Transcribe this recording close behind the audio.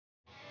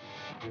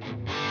What's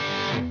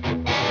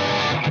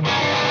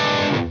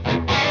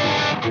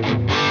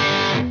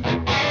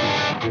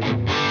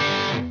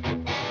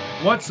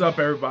up,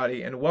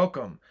 everybody, and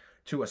welcome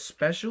to a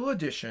special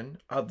edition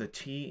of the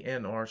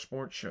TNR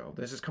Sports Show.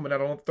 This is coming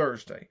out on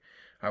Thursday.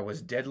 I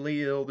was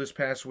deadly ill this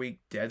past week,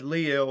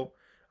 deadly ill.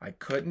 I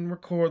couldn't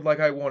record like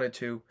I wanted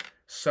to,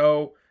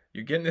 so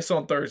you're getting this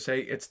on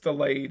Thursday. It's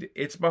delayed,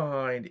 it's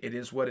behind, it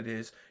is what it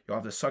is. You'll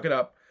have to suck it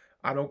up.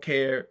 I don't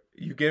care.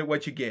 You get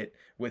what you get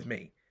with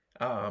me.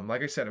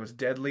 Like I said, I was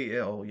deadly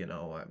ill,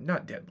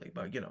 not deadly,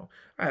 but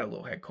I had a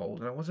little head cold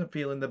and I wasn't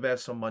feeling the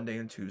best on Monday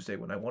and Tuesday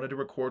when I wanted to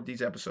record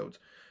these episodes.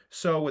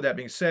 So with that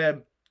being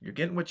said, you're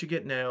getting what you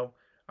get now.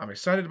 I'm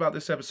excited about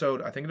this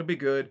episode. I think it'll be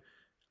good.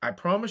 I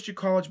promised you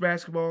college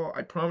basketball.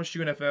 I promised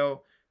you NFL.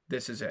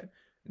 This is it.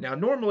 Now,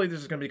 normally this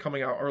is going to be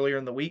coming out earlier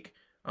in the week.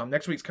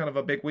 Next week's kind of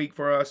a big week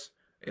for us.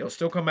 It'll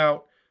still come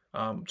out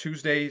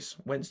Tuesdays,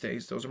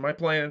 Wednesdays. Those are my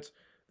plans.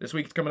 This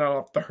week's coming out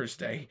on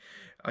Thursday.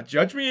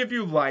 Judge me if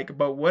you like,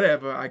 but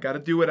whatever. I got to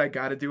do it. I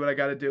got to do what I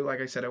got to do. Like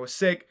I said, I was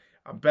sick.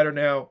 I'm better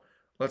now.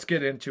 Let's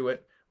get into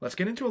it. Let's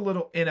get into a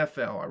little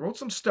NFL. I wrote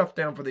some stuff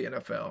down for the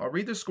NFL. I'll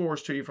read the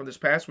scores to you from this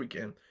past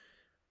weekend.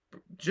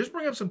 Just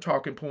bring up some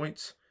talking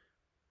points.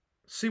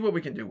 See what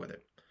we can do with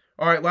it.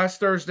 All right, last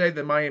Thursday,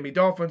 the Miami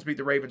Dolphins beat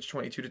the Ravens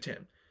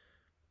 22-10.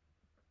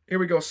 Here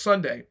we go,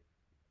 Sunday.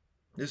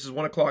 This is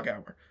 1 o'clock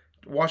hour.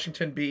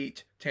 Washington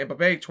beat Tampa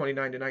Bay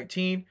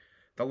 29-19.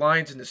 The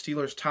Lions and the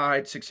Steelers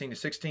tied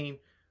 16-16.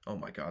 Oh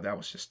my God, that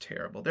was just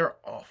terrible. They're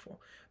awful.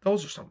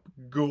 Those are some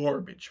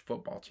garbage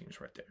football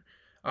teams right there.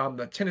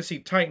 The Tennessee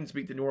Titans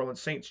beat the New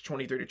Orleans Saints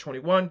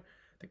 23-21.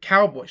 The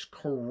Cowboys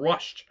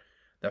crushed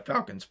the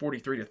Falcons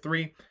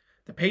 43-3.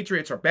 The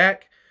Patriots are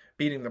back,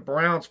 beating the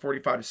Browns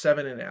 45-7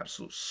 in an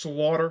absolute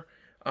slaughter.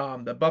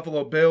 The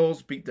Buffalo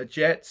Bills beat the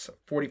Jets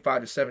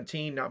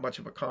 45-17. Not much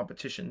of a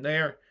competition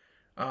there.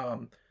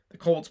 The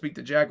Colts beat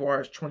the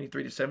Jaguars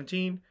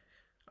 23-17.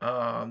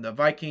 The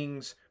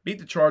Vikings beat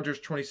the Chargers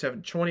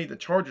 27-20. The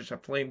Chargers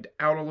have flamed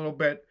out a little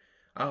bit.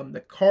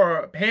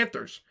 The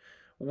Panthers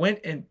went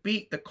and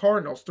beat the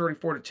Cardinals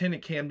 34-10 in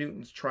Cam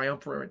Newton's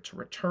triumphant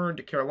return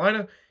to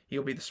Carolina.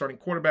 He'll be the starting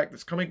quarterback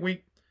this coming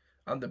week.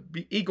 The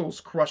Eagles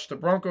crushed the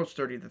Broncos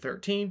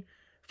 30-13.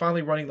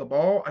 Finally running the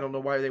ball. I don't know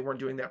why they weren't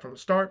doing that from the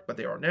start, but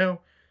they are now.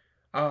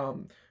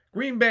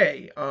 Green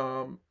Bay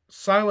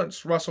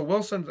silenced Russell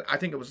Wilson. I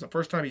think it was the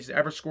first time he's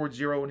ever scored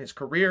 0 in his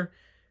career.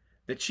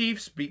 The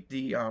Chiefs beat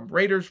the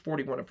Raiders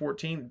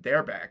 41-14.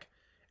 They're back.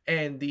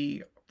 And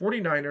the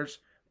 49ers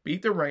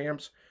beat the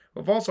Rams,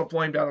 who have also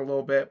flamed out a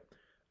little bit,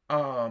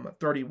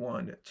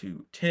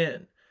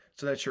 31-10.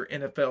 So that's your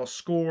NFL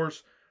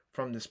scores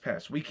from this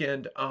past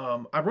weekend.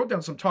 I wrote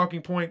down some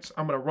talking points.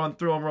 I'm going to run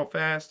through them real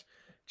fast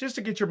just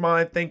to get your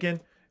mind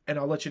thinking, and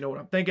I'll let you know what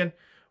I'm thinking.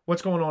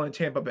 What's going on in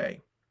Tampa Bay?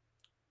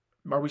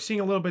 Are we seeing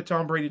a little bit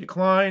Tom Brady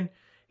decline?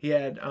 He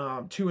had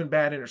 2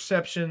 bad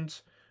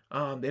interceptions.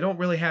 They don't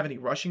really have any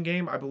rushing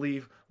game. I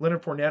believe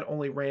Leonard Fournette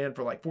only ran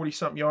for like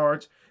 40-something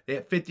yards. They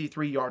had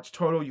 53 yards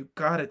total. You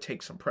got to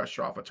take some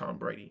pressure off of Tom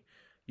Brady.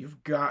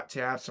 You've got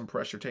to have some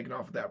pressure taken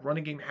off of that.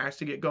 Running game has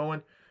to get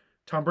going.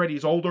 Tom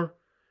Brady's older.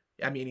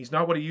 I mean, he's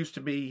not what he used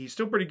to be. He's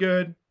still pretty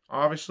good,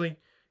 obviously.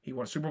 He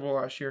won a Super Bowl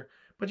last year.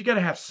 But you got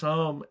to have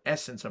some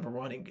essence of a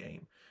running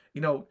game.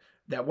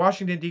 That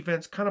Washington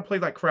defense kind of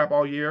played like crap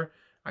all year.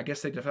 I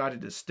guess they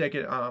decided to stick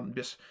it,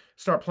 just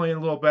start playing a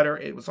little better.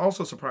 It was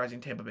also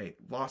surprising Tampa Bay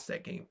lost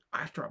that game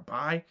after a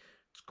bye.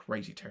 It's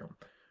crazy terrible.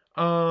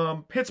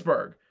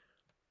 Pittsburgh.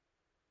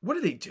 What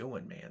are they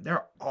doing, man?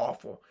 They're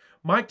awful.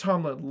 Mike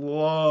Tomlin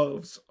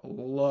loves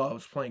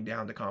playing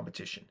down the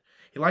competition.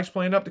 He likes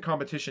playing up the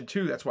competition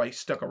too. That's why he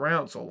stuck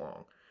around so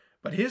long.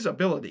 But his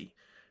ability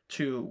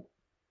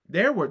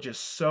they were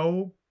just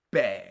so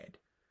bad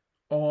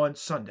on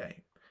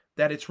Sunday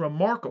that it's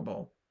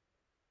remarkable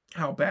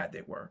how bad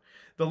they were.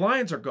 The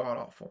Lions are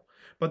god-awful.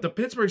 But the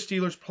Pittsburgh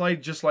Steelers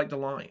played just like the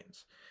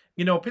Lions.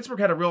 Pittsburgh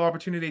had a real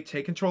opportunity to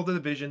take control of the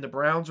division. The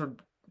Browns are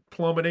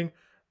plummeting.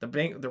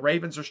 The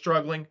Ravens are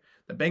struggling.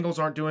 The Bengals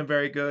aren't doing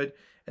very good.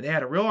 And they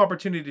had a real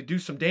opportunity to do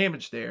some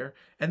damage there.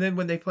 And then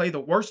when they play the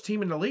worst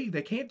team in the league,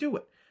 they can't do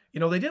it.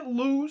 They didn't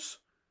lose,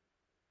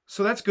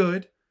 so that's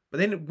good. But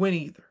they didn't win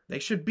either. They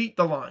should beat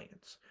the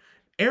Lions.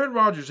 Aaron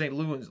Rodgers ain't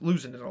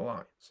losing to the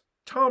Lions.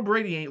 Tom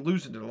Brady ain't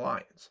losing to the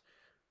Lions.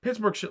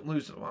 Pittsburgh shouldn't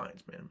lose to the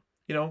Lions, man.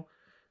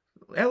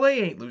 LA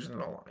ain't losing to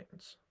the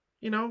Lions.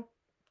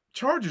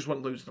 Chargers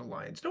wouldn't lose to the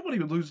Lions. Nobody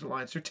would lose to the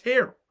Lions. They're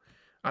terrible.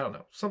 I don't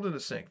know. Something to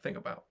think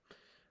about.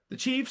 The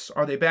Chiefs,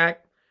 are they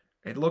back?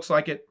 It looks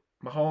like it.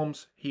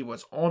 Mahomes, he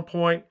was on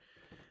point.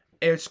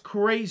 It's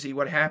crazy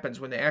what happens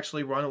when they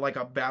actually run like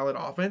a valid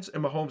offense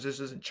and Mahomes just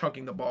isn't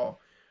chunking the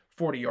ball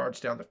 40 yards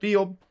down the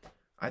field.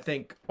 I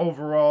think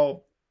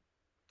overall,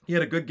 he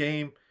had a good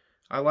game.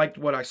 I liked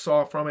what I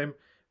saw from him.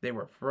 They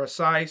were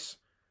precise.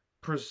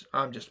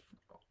 Just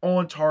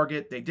on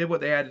target. They did what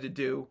they had to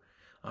do.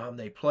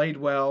 They played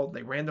well.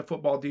 They ran the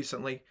football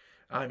decently.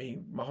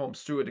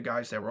 Mahomes threw it to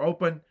guys that were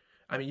open.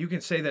 You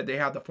can say that they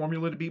have the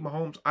formula to beat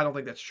Mahomes. I don't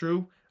think that's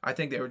true. I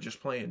think they were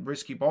just playing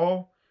risky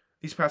ball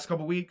these past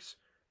couple weeks.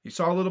 You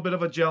saw a little bit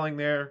of a gelling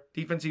there.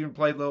 Defense even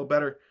played a little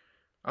better.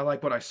 I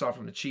like what I saw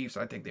from the Chiefs.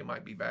 I think they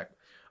might be back.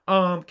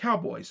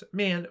 Cowboys,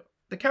 man,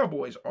 the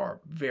Cowboys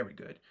are very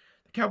good.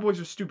 The Cowboys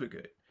are stupid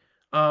good.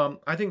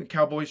 I think the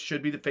Cowboys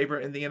should be the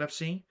favorite in the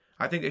NFC.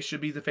 I think they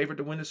should be the favorite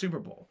to win the Super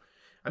Bowl.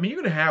 I mean,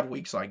 you're going to have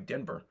weeks like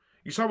Denver.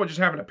 You saw what just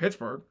happened to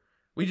Pittsburgh.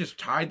 We just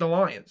tied the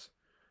Lions.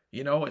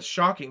 You know, it's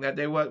shocking that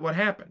what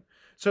happened.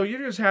 So you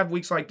just have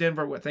weeks like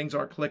Denver where things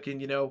aren't clicking.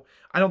 You know,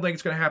 I don't think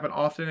it's going to happen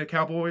often in the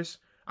Cowboys.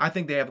 I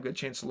think they have a good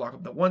chance to lock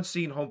up the 1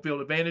 seed, home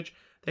field advantage.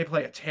 They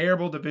play a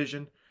terrible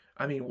division.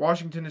 I mean,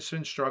 Washington has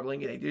been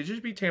struggling. They did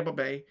just beat Tampa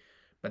Bay,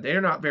 but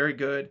they're not very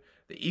good.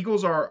 The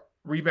Eagles are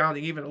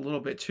rebounding even a little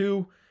bit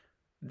too.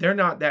 They're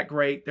not that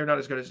great. They're not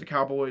as good as the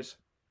Cowboys.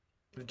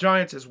 The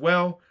Giants as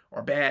well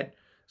are bad.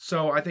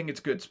 So I think it's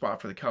a good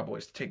spot for the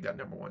Cowboys to take that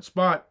number 1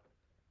 spot.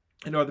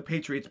 And are the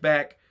Patriots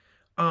back?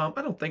 I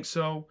don't think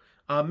so.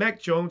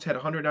 Mac Jones had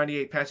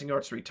 198 passing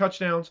yards, 3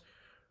 touchdowns.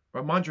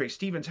 Ramondre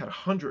Stevens had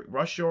 100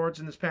 rush yards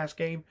in this past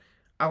game.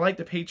 I like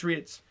the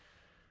Patriots.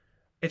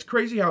 It's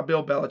crazy how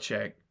Bill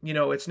Belichick, you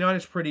know, it's not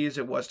as pretty as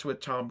it was with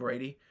Tom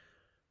Brady.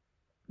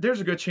 There's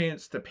a good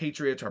chance the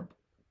Patriots are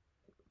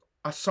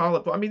a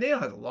solid. I mean, they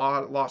had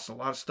lost a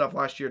lot of stuff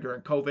last year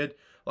during COVID.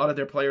 A lot of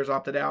their players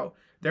opted out.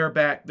 They're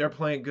back. They're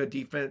playing good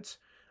defense.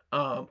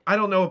 I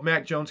don't know if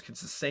Mac Jones can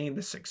sustain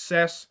the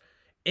success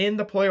in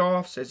the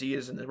playoffs as he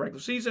is in the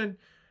regular season.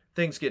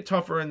 Things get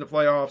tougher in the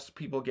playoffs.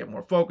 People get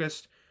more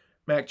focused.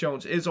 Mac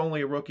Jones is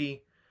only a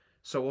rookie.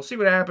 So we'll see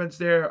what happens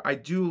there. I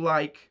do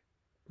like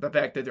the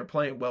fact that they're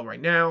playing well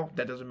right now.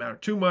 That doesn't matter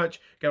too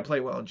much. Got to play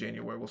well in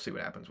January. We'll see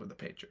what happens with the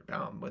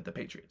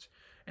Patriots.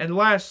 And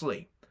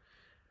lastly,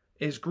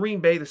 is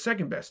Green Bay the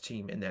second best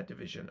team in that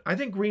division? I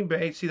think Green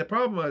Bay, see, the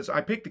problem is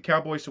I picked the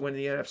Cowboys to win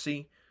the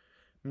NFC,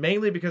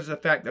 mainly because of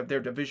the fact of their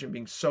division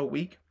being so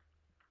weak.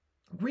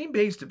 Green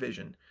Bay's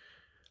division,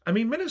 I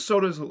mean,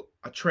 Minnesota's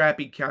a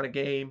trappy kind of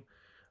game.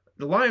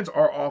 The Lions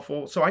are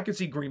awful, so I can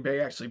see Green Bay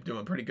actually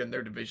doing pretty good in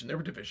their division.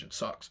 Their division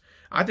sucks.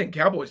 I think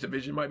Cowboys'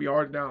 division might be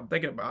hard now. I'm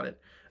thinking about it.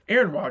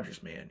 Aaron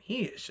Rodgers, man,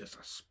 he is just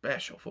a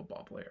special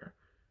football player.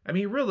 I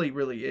mean, he really,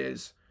 really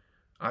is.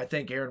 I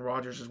think Aaron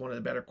Rodgers is one of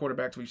the better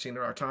quarterbacks we've seen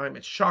in our time.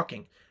 It's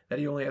shocking that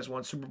he only has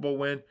 1 Super Bowl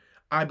win.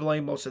 I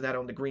blame most of that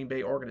on the Green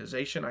Bay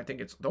organization. I think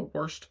it's the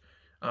worst.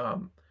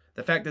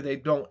 The fact that they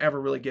don't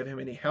ever really give him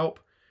any help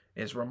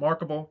is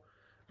remarkable.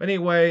 But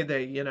anyway,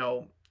 they, you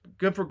know,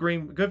 good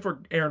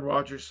for Aaron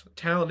Rodgers,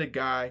 talented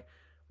guy,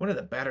 one of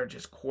the better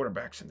just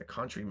quarterbacks in the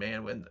country,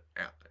 man. When,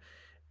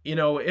 you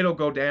know, it'll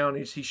go down.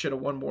 He should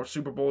have won more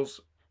Super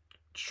Bowls.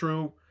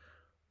 True.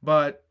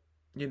 But,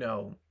 you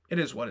know, it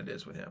is what it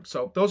is with him.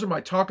 So those are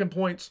my talking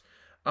points.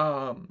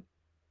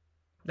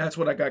 That's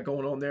what I got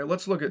going on there.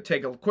 Let's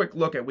take a quick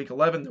look at Week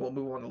 11. Then we'll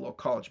move on to a little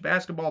college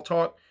basketball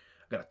talk.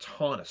 I've got a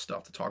ton of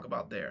stuff to talk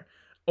about there.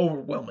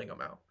 Overwhelming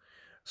amount.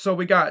 So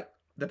we got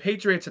the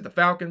Patriots at the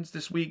Falcons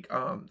this week.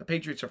 The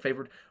Patriots are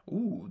favored.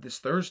 This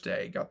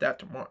Thursday. Got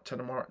that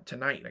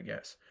tonight, I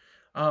guess.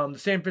 The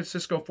San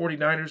Francisco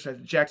 49ers at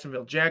the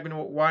Jacksonville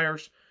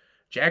Jaguars.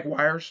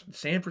 The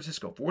San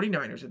Francisco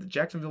 49ers at the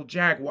Jacksonville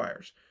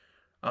Jaguars.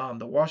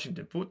 The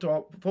Washington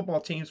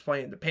football team's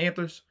playing the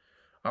Panthers.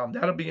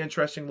 That'll be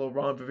interesting. Little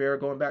Ron Rivera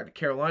going back to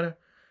Carolina.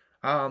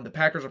 The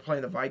Packers are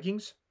playing the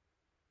Vikings.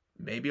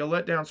 Maybe a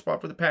letdown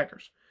spot for the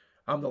Packers.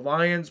 The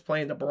Lions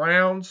playing the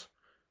Browns.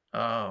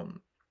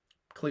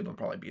 Cleveland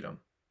probably beat them,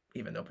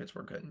 even though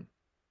Pittsburgh couldn't.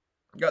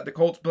 Got the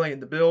Colts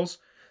playing the Bills.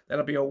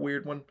 That'll be a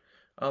weird one.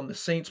 The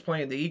Saints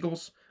playing the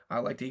Eagles. I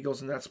like the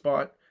Eagles in that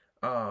spot.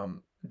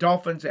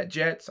 Dolphins at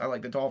Jets. I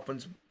like the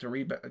Dolphins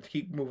to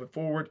keep moving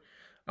forward.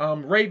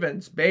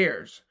 Ravens,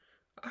 Bears.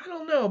 I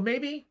don't know.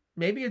 Maybe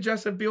a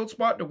Justin Fields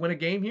spot to win a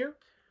game here.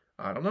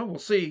 I don't know. We'll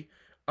see.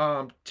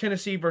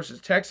 Tennessee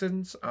versus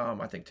Texans.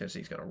 I think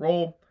Tennessee's going to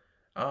roll.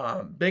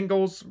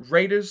 Bengals,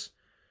 Raiders.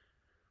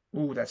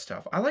 Ooh, that's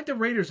tough. I like the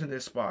Raiders in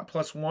this spot.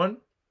 +1.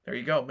 There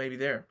you go. Maybe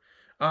there.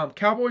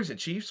 Cowboys and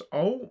Chiefs.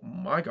 Oh,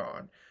 my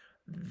God.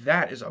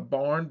 That is a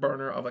barn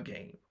burner of a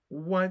game.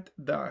 What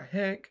the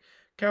heck?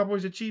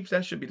 Cowboys and Chiefs.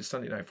 That should be the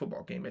Sunday Night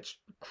Football game. It's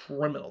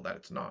criminal that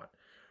it's not.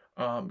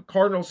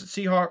 Cardinals and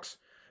Seahawks.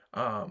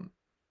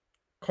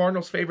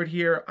 Cardinals favorite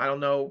here. I don't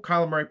know.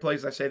 Kyler Murray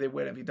plays. I say they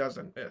win. If he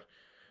doesn't,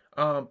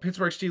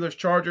 Pittsburgh Steelers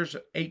Chargers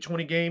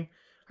 8:20 game.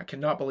 I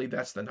cannot believe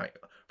that's the night.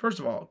 First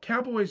of all,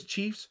 Cowboys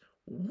Chiefs.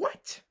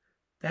 What?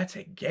 That's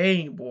a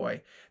game,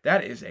 boy.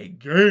 That is a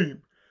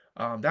game.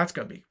 That's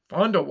gonna be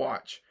fun to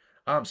watch.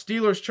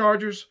 Steelers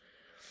Chargers.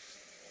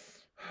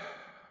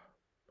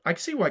 I can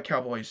see why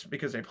Cowboys,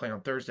 because they play on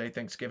Thursday,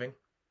 Thanksgiving.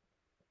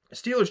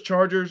 Steelers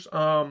Chargers.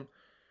 I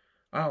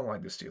don't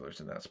like the Steelers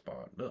in that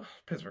spot. Ugh,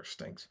 Pittsburgh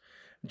stinks.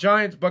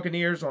 Giants,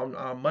 Buccaneers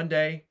on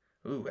Monday.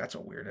 Ooh, that's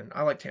a weird one.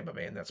 I like Tampa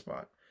Bay in that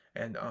spot.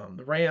 And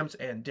the Rams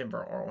and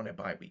Denver are on a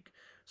bye week.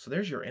 So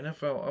there's your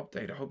NFL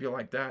update. I hope you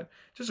like that.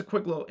 Just a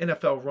quick little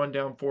NFL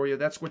rundown for you.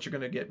 That's what you're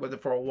going to get with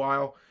it for a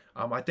while.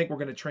 I think we're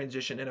going to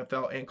transition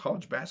NFL and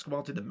college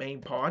basketball to the main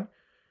pod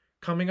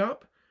coming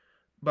up.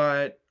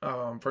 But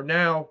for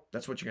now,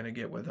 that's what you're going to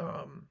get with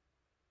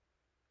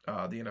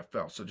the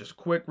NFL. So just a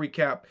quick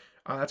recap.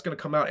 That's going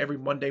to come out every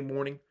Monday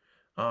morning,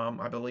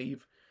 I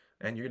believe,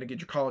 and you're going to get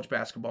your college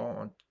basketball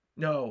on.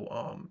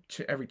 No,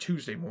 every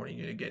Tuesday morning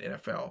you're going to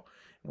get NFL.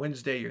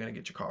 Wednesday you're going to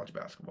get your college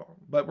basketball.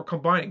 But we're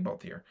combining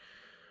both here.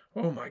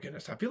 Oh my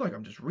goodness, I feel like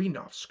I'm just reading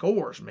off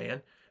scores,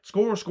 man.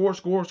 Scores.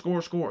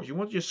 You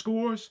want your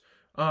scores?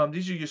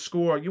 These are your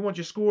score. You want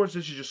your scores?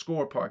 This is your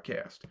score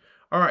podcast.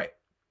 All right.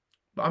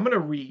 I'm going to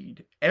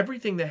read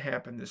everything that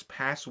happened this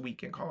past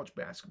week in college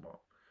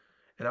basketball.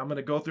 And I'm going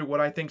to go through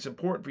what I think is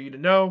important for you to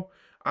know.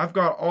 I've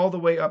got all the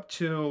way up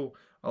to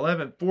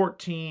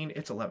 11-14.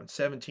 It's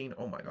 11-17.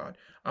 Oh my God.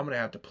 I'm going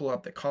to have to pull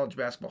up the college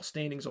basketball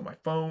standings on my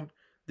phone.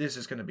 This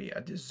is going to be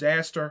a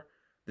disaster.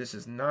 This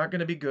is not going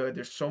to be good.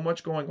 There's so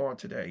much going on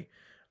today.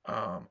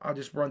 I'll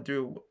just run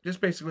through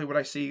just basically what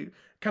I see,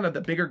 kind of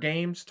the bigger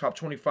games, top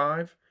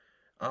 25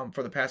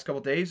 for the past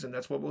couple days, and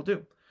that's what we'll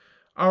do.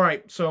 All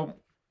right, so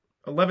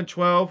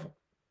 11-12.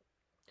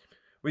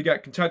 We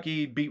got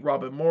Kentucky beat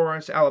Robert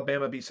Morris.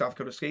 Alabama beat South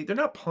Dakota State. They're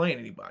not playing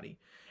anybody.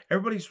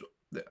 Everybody's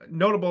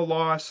notable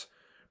loss.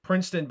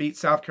 Princeton beat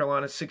South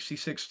Carolina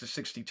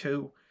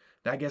 66-62.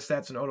 I guess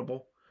that's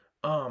notable.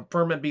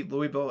 Furman beat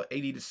Louisville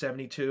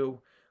 80-72.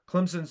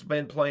 Clemson's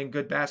been playing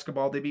good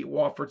basketball. They beat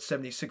Wofford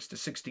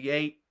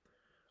 76-68.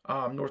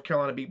 North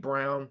Carolina beat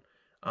Brown.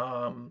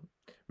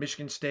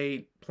 Michigan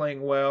State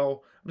playing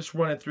well. I'm just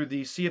running through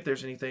these, see if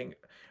there's anything.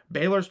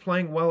 Baylor's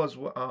playing well as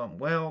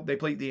well. They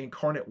played the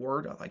Incarnate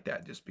Word. I like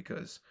that just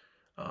because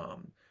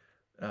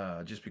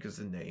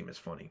the name is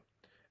funny.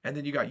 And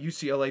then you got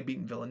UCLA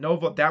beating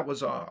Villanova. That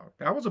was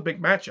a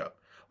big matchup.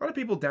 A lot of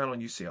people down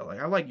on UCLA.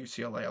 I like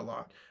UCLA a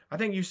lot. I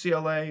think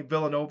UCLA,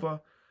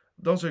 Villanova,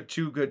 those are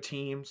two good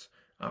teams.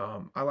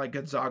 I like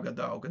Gonzaga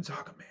though.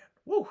 Gonzaga, man,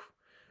 woo!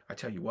 I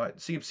tell you what,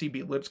 CFC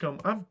beat Lipscomb.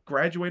 I've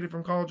graduated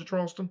from College of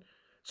Charleston,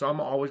 so I'm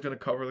always going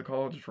to cover the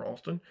College of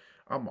Charleston.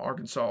 I'm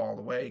Arkansas all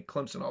the way,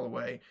 Clemson all the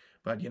way.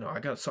 But, I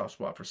got a soft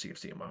spot for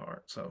CFC in my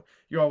heart. So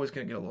you're always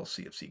going to get a little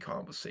CFC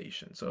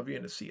conversation. So if you're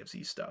into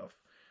CFC stuff,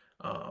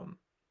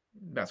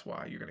 that's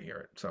why you're going to hear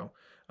it. So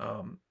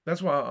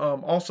that's why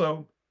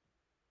also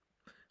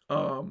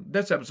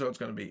this episode's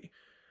going to be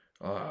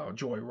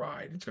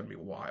joyride. It's going to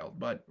be wild.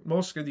 But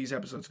most of these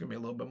episodes are going to be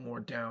a little bit more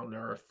down to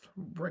earth,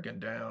 breaking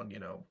down,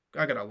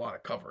 I got a lot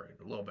of cover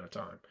in a little bit of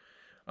time.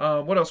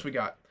 What else we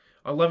got?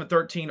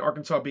 11-13,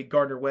 Arkansas beat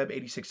Gardner-Webb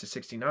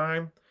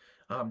 86-69.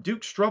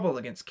 Duke struggled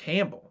against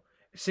Campbell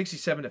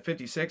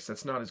 67-56.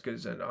 That's not as good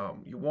as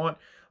you want.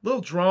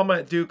 Little drama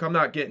at Duke. I'm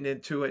not getting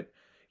into it.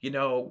 I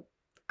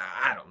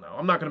don't know.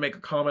 I'm not going to make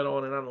a comment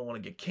on it. I don't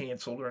want to get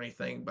canceled or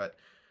anything. But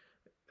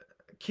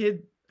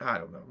kid, I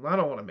don't know. I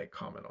don't want to make a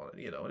comment on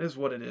it. It is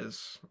what it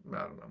is.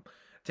 I don't know.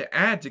 To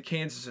add to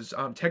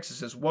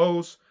Texas's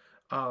woes,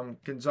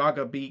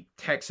 Gonzaga beat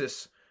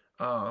Texas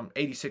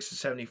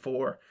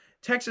 86-74.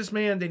 Texas,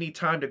 man, they need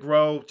time to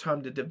grow,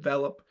 time to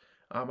develop.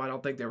 I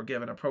don't think they were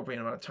given an appropriate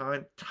amount of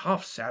time.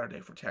 Tough Saturday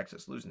for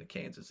Texas, losing to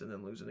Kansas and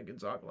then losing to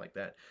Gonzaga like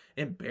that.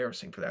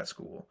 Embarrassing for that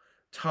school.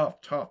 Tough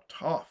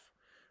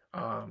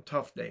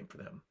day for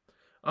them.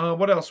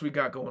 What else we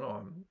got going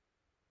on?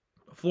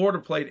 Florida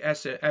played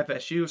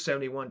FSU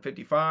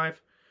 71-55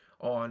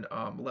 on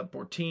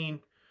 11-14.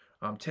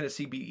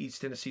 Tennessee beat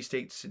East Tennessee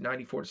State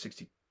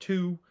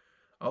 94-62.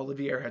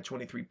 Olivier had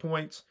 23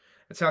 points.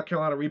 And South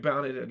Carolina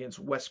rebounded against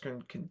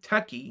Western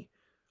Kentucky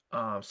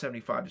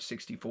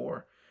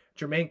 75-64.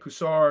 Jermaine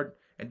Coussard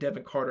and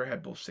Devin Carter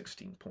had both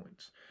 16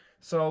 points.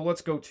 So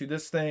let's go to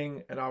this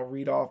thing, and I'll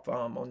read off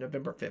on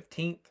November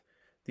 15th.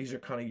 These are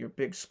kind of your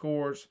big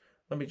scores.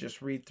 Let me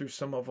just read through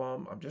some of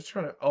them. I'm just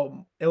trying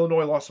to...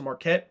 Illinois lost to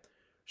Marquette.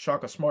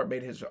 Shaka Smart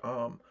made his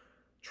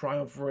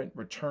triumphant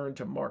return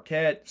to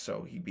Marquette.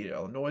 So he beat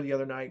Illinois the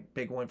other night.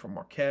 Big win for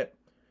Marquette.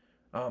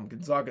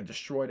 Gonzaga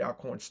destroyed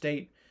Alcorn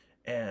State.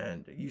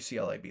 And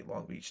UCLA beat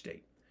Long Beach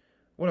State.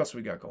 What else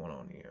we got going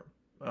on here?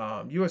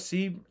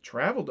 USC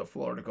traveled to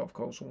Florida Gulf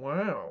Coast.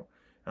 Wow.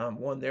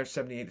 Won there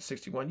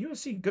 78-61.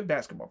 USC, good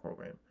basketball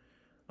program.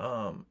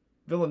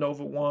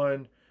 Villanova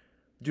won.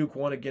 Duke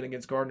won again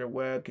against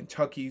Gardner-Webb.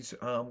 Kentucky's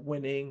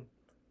winning.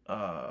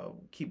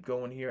 Keep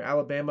going here.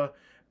 Alabama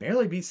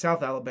barely beat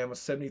South Alabama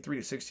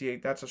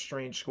 73-68. That's a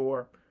strange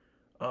score.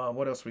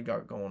 What else we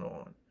got going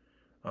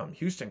on?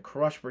 Houston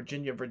crushed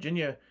Virginia.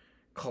 Virginia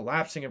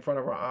collapsing in front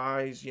of our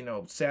eyes.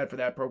 Sad for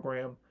that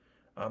program.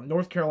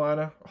 North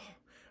Carolina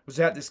was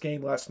at this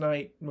game last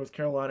night. North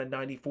Carolina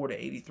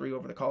 94-83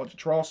 over the College of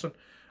Charleston.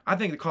 I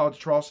think the College of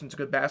Charleston's a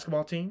good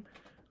basketball team.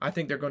 I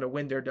think they're going to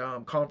win their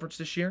conference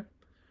this year.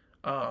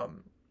 Tough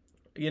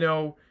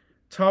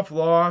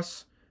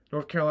loss.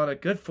 North Carolina,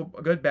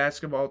 good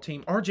basketball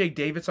team. R.J.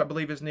 Davis, I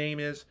believe his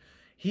name is.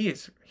 He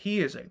is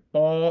a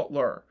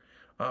baller.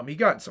 He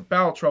got in some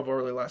foul trouble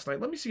early last night.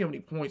 Let me see how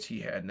many points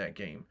he had in that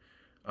game.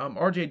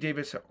 R.J.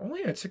 Davis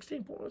only had 6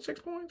 points.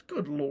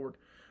 Good Lord.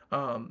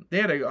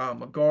 They had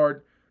a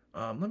guard.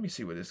 Let me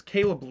see what it is.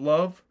 Caleb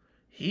Love.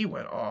 He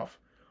went off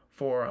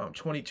for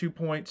 22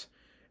 points.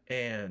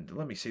 And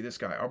let me see this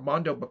guy.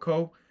 Armando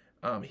Bacot.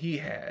 He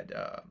had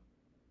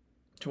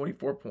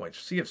 24 points.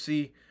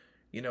 CFC,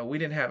 we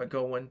didn't have it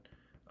going.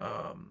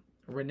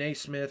 Renee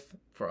Smith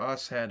for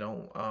us had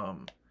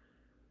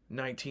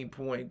 19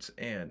 points,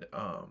 and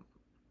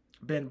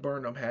Ben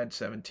Burnham had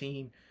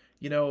 17.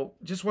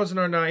 Just wasn't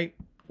our night.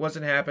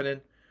 Wasn't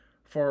happening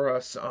for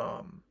us.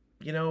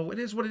 It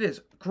is what it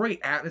is. Great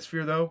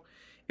atmosphere, though.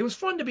 It was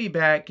fun to be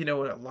back, in a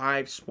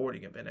live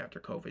sporting event after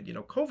COVID.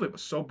 COVID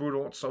was so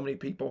brutal on so many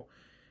people.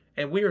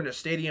 And we were in a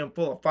stadium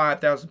full of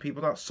 5,000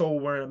 people, not a soul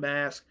wearing a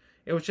mask.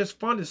 It was just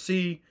fun to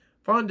see,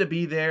 fun to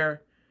be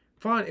there,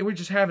 fun. We were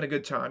just having a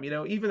good time.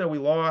 Even though we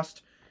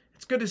lost,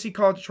 it's good to see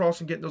College of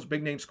Charleston getting those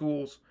big name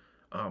schools.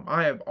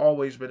 I have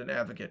always been an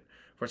advocate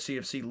for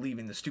CFC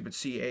leaving the stupid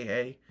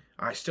CAA.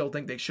 I still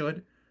think they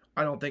should.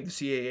 I don't think the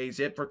CAA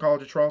is it for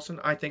College of Charleston.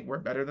 I think we're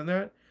better than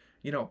that.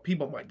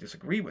 People might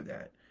disagree with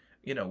that.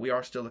 We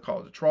are still the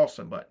College of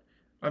Charleston, but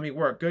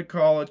we're a good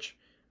college.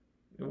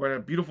 We're in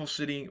a beautiful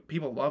city.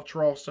 People love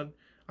Charleston.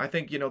 I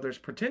think, there's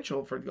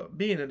potential for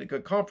being in a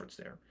good conference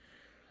there.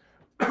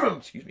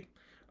 Excuse me.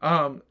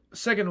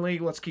 Secondly,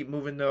 let's keep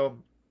moving, though.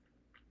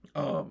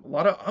 A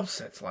lot of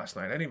upsets last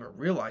night. I didn't even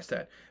realize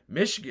that.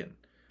 Michigan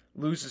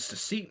loses to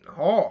Seton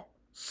Hall,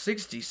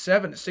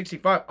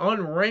 67-65.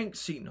 Unranked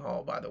Seton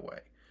Hall, by the way.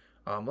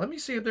 Let me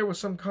see if there was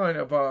some kind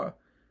of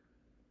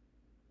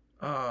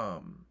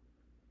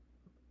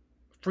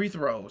free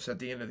throws at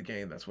the end of the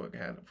game. That's what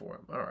had it for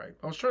him. All right.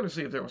 I was trying to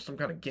see if there was some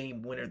kind of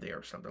game winner there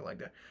or something like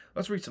that.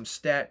 Let's read some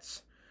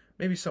stats.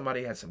 Maybe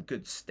somebody had some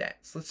good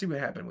stats. Let's see what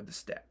happened with the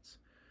stats.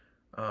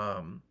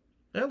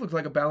 That looked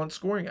like a balanced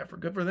scoring effort.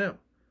 Good for them.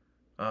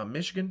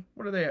 Michigan,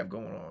 what do they have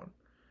going on?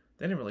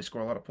 They didn't really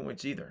score a lot of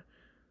points either.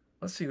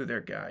 Let's see who their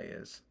guy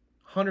is.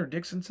 Hunter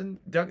Dickinson.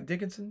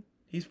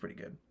 He's pretty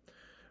good.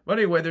 But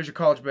anyway, there's your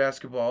college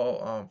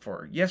basketball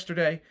for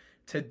yesterday.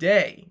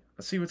 Today,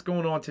 let's see what's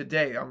going on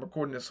today. I'm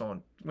recording this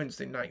on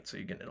Wednesday night, so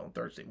you're getting it on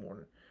Thursday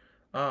morning.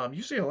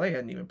 UCLA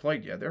hadn't even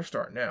played yet. They're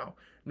starting now.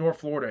 North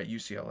Florida at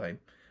UCLA.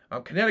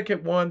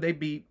 Connecticut won. They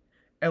beat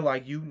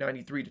LIU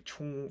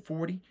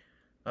 93-40.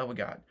 We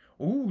got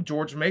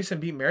George Mason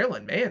beat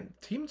Maryland. Man,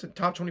 teams in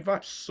top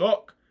 25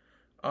 suck.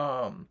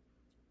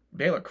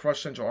 Baylor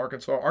crushed Central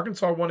Arkansas.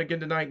 Arkansas won again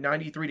tonight,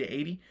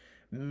 93-80.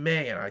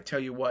 Man, I tell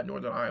you what,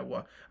 Northern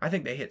Iowa, I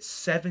think they hit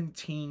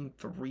 17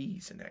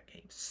 threes in that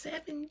game.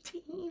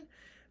 17?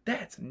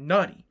 That's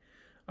nutty.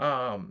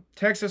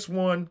 Texas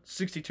won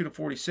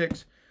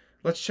 62-46.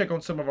 Let's check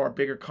on some of our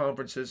bigger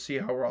conferences, see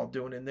how we're all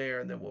doing in there,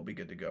 and then we'll be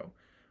good to go.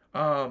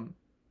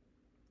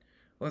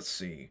 Let's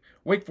see.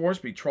 Wake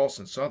Forest beat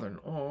Charleston Southern.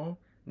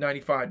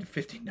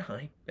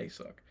 95-59. They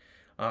suck.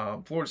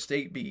 Florida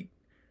State beat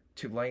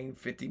Tulane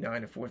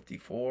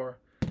 59-54.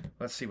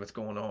 Let's see what's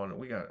going on.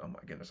 We got, oh my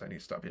goodness, I need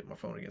to stop hitting my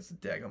phone against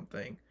the daggum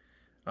thing.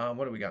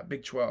 What do we got?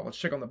 Big 12. Let's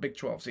check on the Big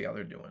 12, see how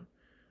they're doing.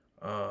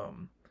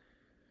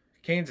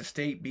 Kansas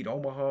State beat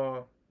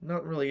Omaha.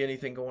 Not really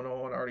anything going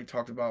on. I already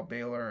talked about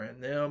Baylor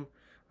and them.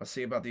 Let's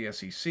see about the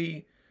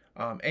SEC.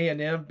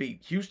 A&M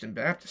beat Houston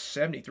Baptist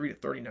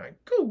 73-39.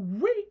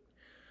 Great.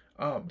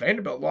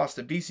 Vanderbilt lost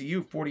to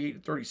VCU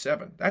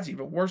 48-37. That's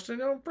even worse than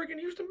freaking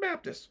Houston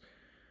Baptist.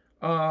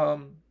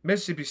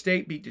 Mississippi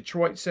State beat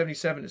Detroit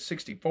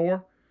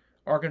 77-64.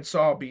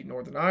 Arkansas beat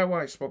Northern Iowa.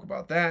 I spoke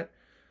about that.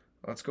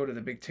 Let's go to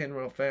the Big Ten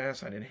real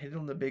fast. I didn't hit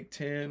on the Big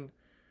Ten.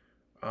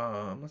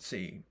 Let's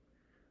see.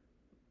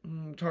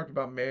 Talked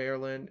about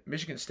Maryland.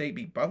 Michigan State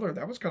beat Butler.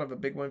 That was kind of a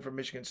big win for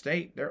Michigan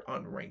State. They're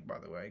unranked, by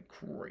the way.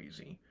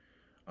 Crazy.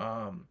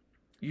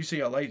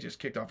 UCLA just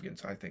kicked off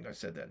against, I think I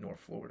said that,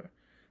 North Florida.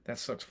 That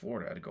sucks.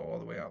 Florida had to go all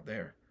the way out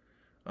there.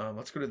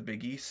 Let's go to the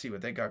Big East, see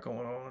what they got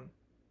going on.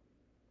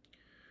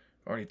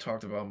 Already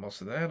talked about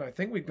most of that. I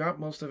think we've got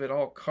most of it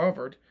all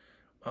covered.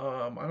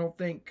 I don't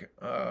think...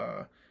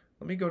 let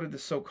me go to the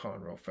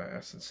SoCon real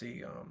fast and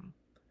see.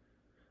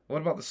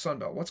 What about the Sun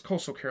Belt? What's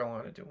Coastal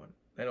Carolina doing?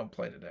 They don't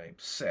play today.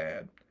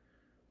 Sad.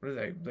 What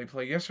did they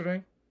play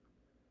yesterday?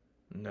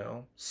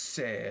 No.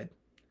 Sad.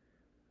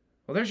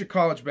 Well, there's your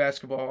college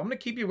basketball. I'm going to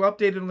keep you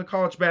updated on the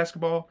college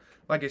basketball.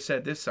 Like I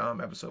said, this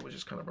episode was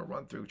just kind of a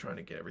run through, trying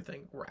to get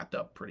everything wrapped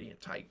up pretty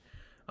and tight,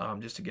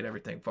 just to get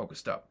everything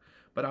focused up.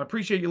 But I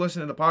appreciate you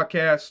listening to the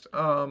podcast.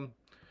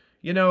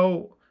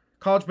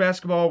 College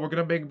basketball, we're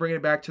going to bring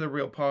it back to the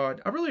real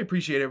pod. I really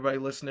appreciate everybody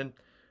listening,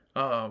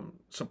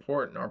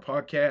 supporting our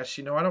podcast.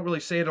 I don't really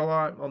say it a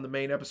lot on the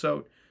main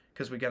episode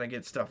because we got to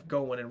get stuff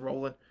going and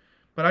rolling.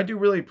 But I do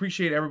really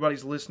appreciate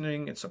everybody's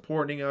listening and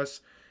supporting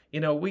us.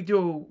 We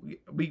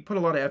put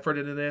a lot of effort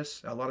into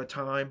this, a lot of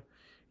time,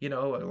 a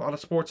lot of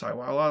sports. I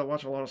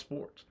watch a lot of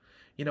sports.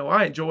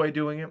 I enjoy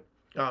doing it.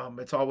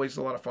 It's always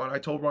a lot of fun. I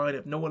told Ryan,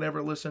 if no one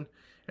ever listened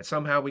and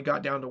somehow we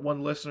got down to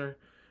one listener,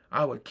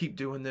 I would keep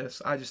doing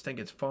this. I just think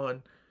it's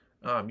fun.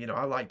 I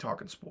like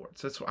talking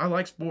sports. I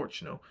like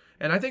sports,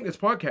 and I think this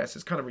podcast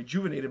has kind of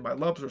rejuvenated my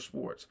love for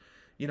sports.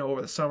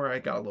 Over the summer I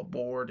got a little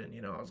bored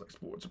and, I was like,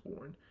 sports are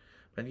boring.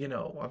 And,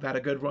 I've had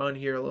a good run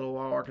here a little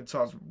while.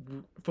 Arkansas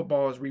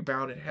football has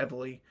rebounded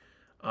heavily.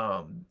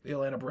 The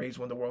Atlanta Braves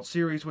won the World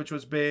Series, which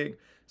was big.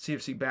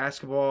 CFC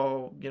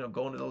basketball,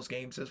 going to those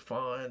games is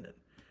fun. And,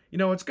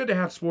 it's good to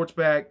have sports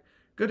back.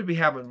 good to be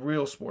having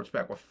real sports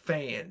back with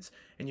fans,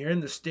 and you're in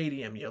the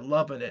stadium, you're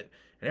loving it,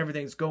 and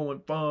everything's going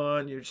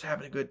fun, you're just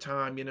having a good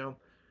time,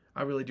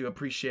 I really do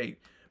appreciate.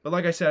 But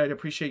like I said, I'd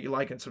appreciate you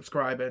liking,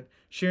 subscribing.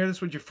 Share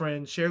this with your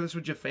friends. Share this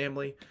with your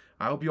family.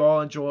 I hope you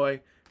all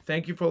enjoy.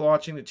 Thank you for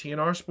watching the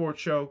TNR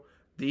Sports Show.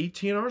 The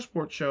TNR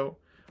Sports Show.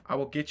 I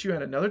will get you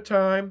at another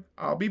time.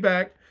 I'll be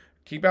back.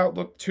 Keep out.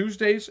 Look,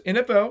 Tuesdays,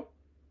 NFL.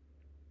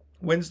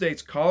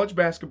 Wednesdays, college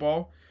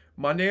basketball.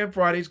 Monday and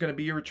Friday is going to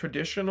be your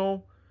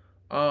traditional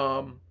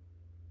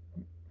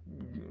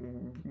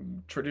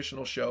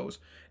shows.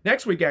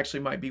 Next week actually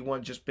might be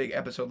one just big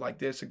episode like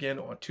this again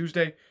on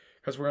Tuesday,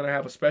 because we're going to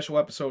have a special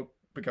episode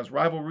because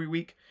rivalry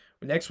week.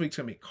 Next week's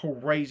going to be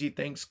crazy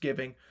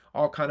Thanksgiving,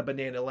 all kind of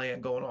banana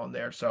land going on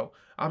there. So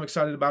I'm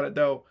excited about it,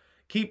 though.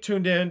 Keep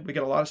tuned in. We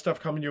got a lot of stuff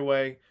coming your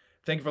way.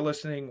 Thank you for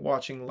listening,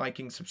 watching,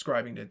 liking,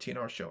 subscribing to the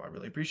TNR Show. I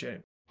really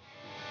appreciate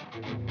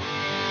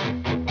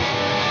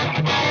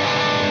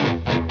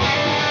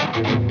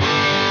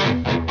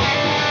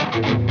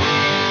it.